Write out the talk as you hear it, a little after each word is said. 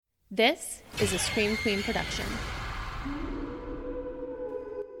This is a Scream Queen production.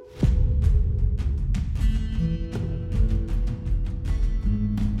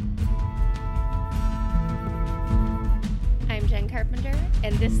 I'm Jen Carpenter,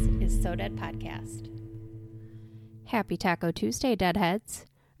 and this is So Dead Podcast. Happy Taco Tuesday, Deadheads.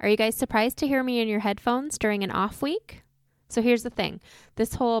 Are you guys surprised to hear me in your headphones during an off week? So here's the thing.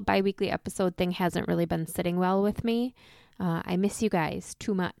 This whole bi-weekly episode thing hasn't really been sitting well with me. I miss you guys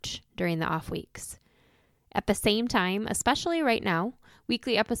too much during the off weeks. At the same time, especially right now,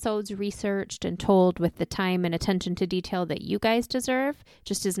 weekly episodes researched and told with the time and attention to detail that you guys deserve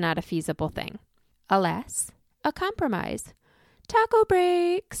just is not a feasible thing. Alas, a compromise. Taco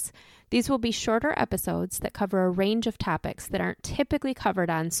breaks! These will be shorter episodes that cover a range of topics that aren't typically covered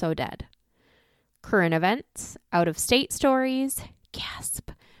on So Dead. Current events, out-of-state stories,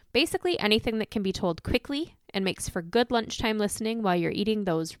 gasp. Basically anything that can be told quickly and makes for good lunchtime listening while you're eating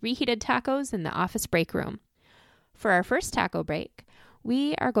those reheated tacos in the office break room. For our first taco break,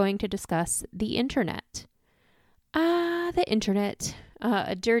 we are going to discuss the internet. The internet.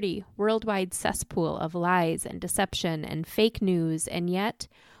 A dirty, worldwide cesspool of lies and deception and fake news, and yet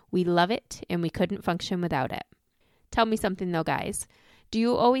we love it and we couldn't function without it. Tell me something though, guys. Do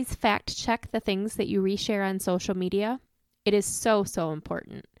you always fact check the things that you reshare on social media? It is so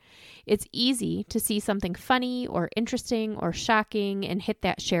important. It's easy to see something funny or interesting or shocking and hit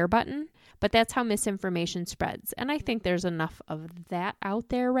that share button, but that's how misinformation spreads. And I think there's enough of that out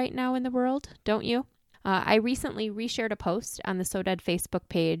there right now in the world, don't you? I recently reshared a post on the So Dead Facebook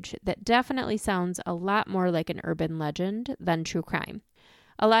page that definitely sounds a lot more like an urban legend than true crime.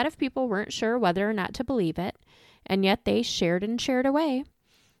 A lot of people weren't sure whether or not to believe it, and yet they shared and shared away.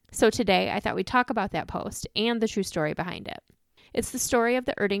 So today, I thought we'd talk about that post and the true story behind it. It's the story of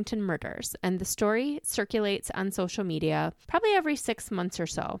the Erdington murders, and the story circulates on social media probably every 6 months or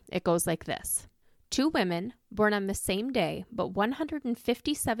so. It goes like this. 2 women, born on the same day but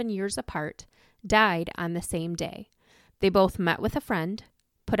 157 years apart, died on the same day. They both met with a friend,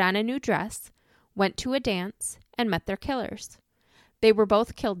 put on a new dress, went to a dance, and met their killers. They were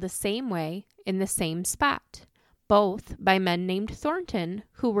both killed the same way in the same spot, both by men named Thornton,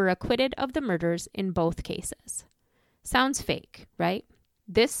 who were acquitted of the murders in both cases. Sounds fake, right?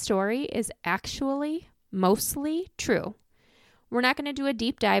 This story is actually mostly true. We're not going to do a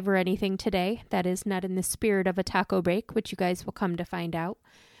deep dive or anything today. That is not in the spirit of a taco break, which you guys will come to find out.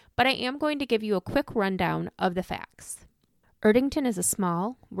 But I am going to give you a quick rundown of the facts. Erdington is a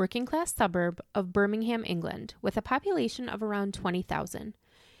small, working-class suburb of Birmingham, England, with a population of around 20,000.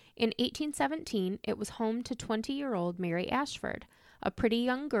 In 1817, it was home to 20-year-old Mary Ashford, a pretty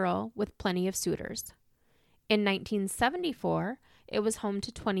young girl with plenty of suitors. In 1974, it was home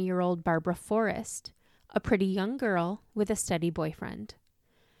to 20-year-old Barbara Forrest, a pretty young girl with a steady boyfriend.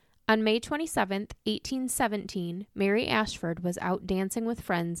 On May 27, 1817, Mary Ashford was out dancing with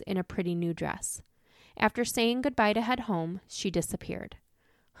friends in a pretty new dress. After saying goodbye to head home, she disappeared.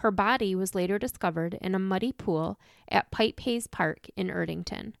 Her body was later discovered in a muddy pool at Pipe Hayes Park in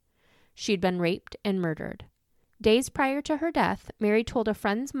Erdington. She'd been raped and murdered. Days prior to her death, Mary told a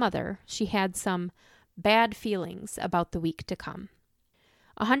friend's mother she had some bad feelings about the week to come.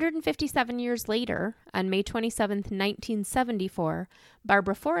 157 years later, on May 27, 1974,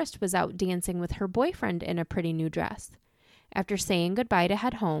 Barbara Forrest was out dancing with her boyfriend in a pretty new dress. After saying goodbye to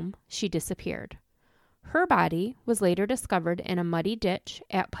head home, she disappeared. Her body was later discovered in a muddy ditch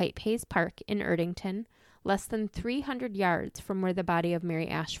at Pipe Hayes Park in Erdington, less than 300 yards from where the body of Mary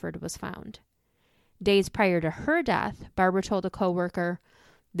Ashford was found. Days prior to her death, Barbara told a coworker,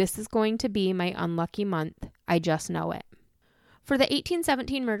 "This is going to be my unlucky month. I just know it." For the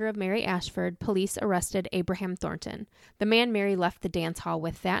 1817 murder of Mary Ashford, police arrested Abraham Thornton, the man Mary left the dance hall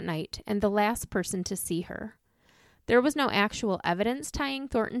with that night and the last person to see her. There was no actual evidence tying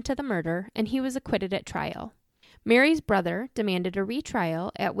Thornton to the murder, and he was acquitted at trial. Mary's brother demanded a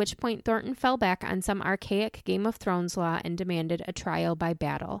retrial, at which point Thornton fell back on some archaic Game of Thrones law and demanded a trial by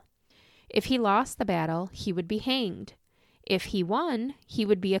battle. If he lost the battle, he would be hanged. If he won, he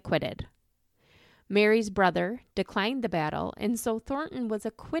would be acquitted. Mary's brother declined the battle, and so Thornton was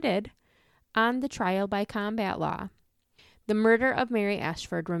acquitted on the trial by combat law. The murder of Mary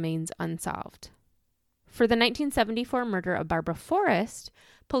Ashford remains unsolved. For the 1974 murder of Barbara Forrest,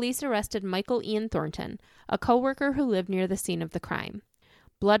 police arrested Michael Ian Thornton, a co-worker who lived near the scene of the crime.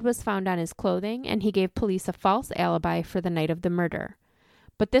 Blood was found on his clothing, and he gave police a false alibi for the night of the murder.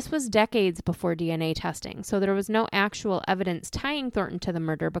 But this was decades before DNA testing, so there was no actual evidence tying Thornton to the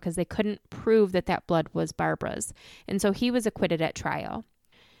murder because they couldn't prove that blood was Barbara's, and so he was acquitted at trial.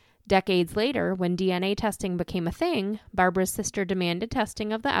 Decades later, when DNA testing became a thing, Barbara's sister demanded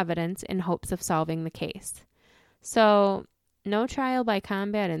testing of the evidence in hopes of solving the case. So, no trial by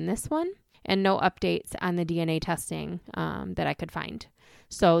combat in this one, and no updates on the DNA testing that I could find.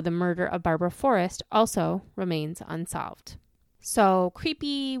 So, the murder of Barbara Forrest also remains unsolved. So,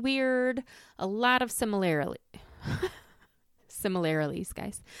 creepy, weird, a lot of similarities,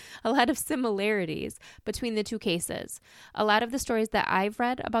 guys. A lot of similarities between the two cases. A lot of the stories that I've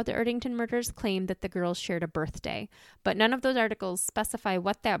read about the Erdington murders claim that the girls shared a birthday, but none of those articles specify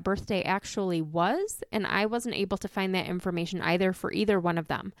what that birthday actually was, and I wasn't able to find that information either for either one of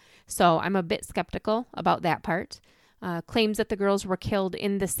them. So I'm a bit skeptical about that part. Claims that the girls were killed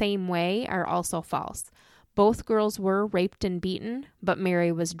in the same way are also false. Both girls were raped and beaten, but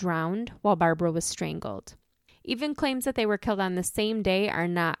Mary was drowned while Barbara was strangled. Even claims that they were killed on the same day are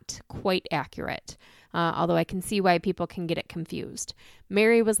not quite accurate, although I can see why people can get it confused.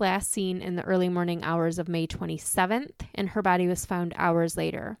 Mary was last seen in the early morning hours of May 27th, and her body was found hours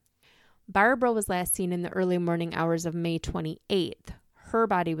later. Barbara was last seen in the early morning hours of May 28th. Her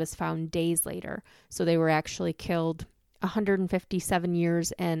body was found days later, so they were actually killed 157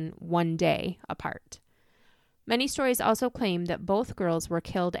 years and 1 day apart. Many stories also claim that both girls were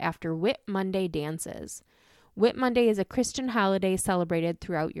killed after Whit Monday dances. Whit Monday is a Christian holiday celebrated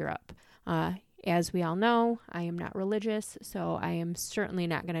throughout Europe. As we all know, I am not religious, so I am certainly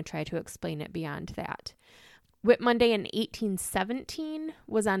not going to try to explain it beyond that. Whit Monday in 1817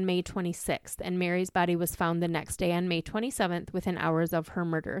 was on May 26th, and Mary's body was found the next day on May 27th within hours of her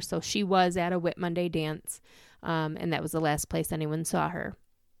murder. So she was at a Whit Monday dance, and that was the last place anyone saw her.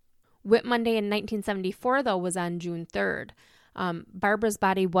 Whit Monday in 1974, though, was on June 3rd. Barbara's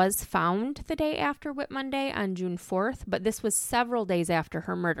body was found the day after Whit Monday on June 4th, but this was several days after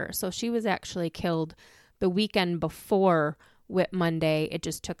her murder. So she was actually killed the weekend before Whit Monday. It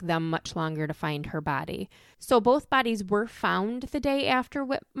just took them much longer to find her body. So both bodies were found the day after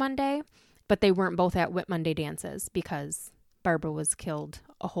Whit Monday, but they weren't both at Whit Monday dances because Barbara was killed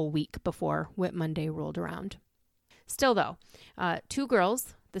a whole week before Whit Monday rolled around. Still, though, two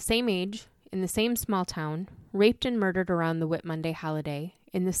girls, the same age, in the same small town, raped and murdered around the Whit Monday holiday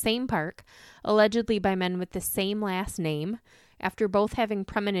in the same park, allegedly by men with the same last name, after both having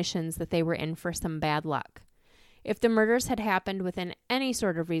premonitions that they were in for some bad luck. If the murders had happened within any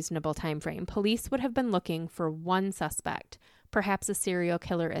sort of reasonable time frame, police would have been looking for one suspect, perhaps a serial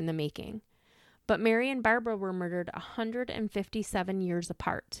killer in the making. But Mary and Barbara were murdered 157 years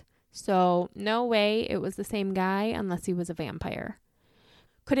apart. So no way it was the same guy unless he was a vampire.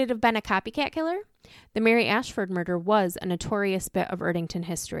 Could it have been a copycat killer? The Mary Ashford murder was a notorious bit of Erdington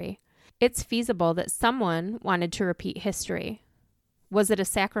history. It's feasible that someone wanted to repeat history. Was it a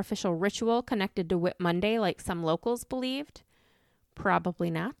sacrificial ritual connected to Whit Monday like some locals believed? Probably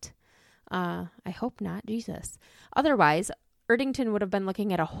not. I hope not, Jesus. Otherwise, Erdington would have been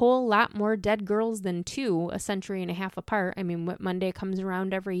looking at a whole lot more dead girls than two a century and a half apart. I mean, Whit Monday comes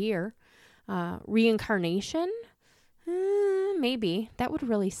around every year. Reincarnation? Maybe. That would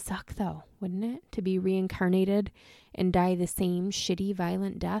really suck, though, wouldn't it? To be reincarnated and die the same shitty,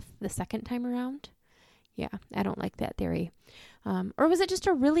 violent death the second time around? Yeah, I don't like that theory. Or was it just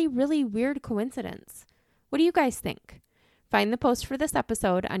a really, really weird coincidence? What do you guys think? Find the post for this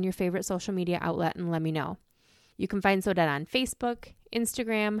episode on your favorite social media outlet and let me know. You can find So Dead on Facebook,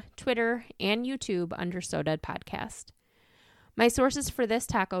 Instagram, Twitter, and YouTube under So Dead Podcast. My sources for this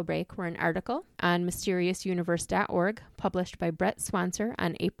taco break were an article on mysteriousuniverse.org published by Brett Swanser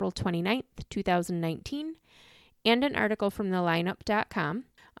on April 29th, 2019, and an article from thelineup.com,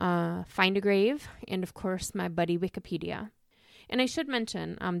 Find a Grave, and of course my buddy Wikipedia. And I should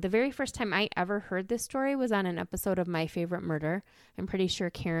mention, the very first time I ever heard this story was on an episode of My Favorite Murder. I'm pretty sure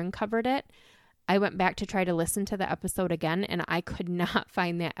Karen covered it. I went back to try to listen to the episode again, and I could not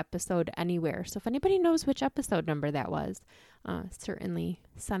find that episode anywhere. So if anybody knows which episode number that was, certainly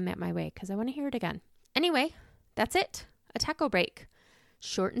send that my way because I want to hear it again. Anyway, that's it. A taco break.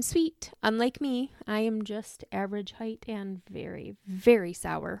 Short and sweet. Unlike me, I am just average height and very, very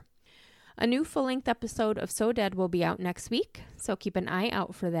sour. A new full-length episode of So Dead will be out next week, so keep an eye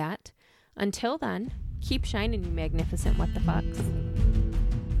out for that. Until then, keep shining, you magnificent what the fucks.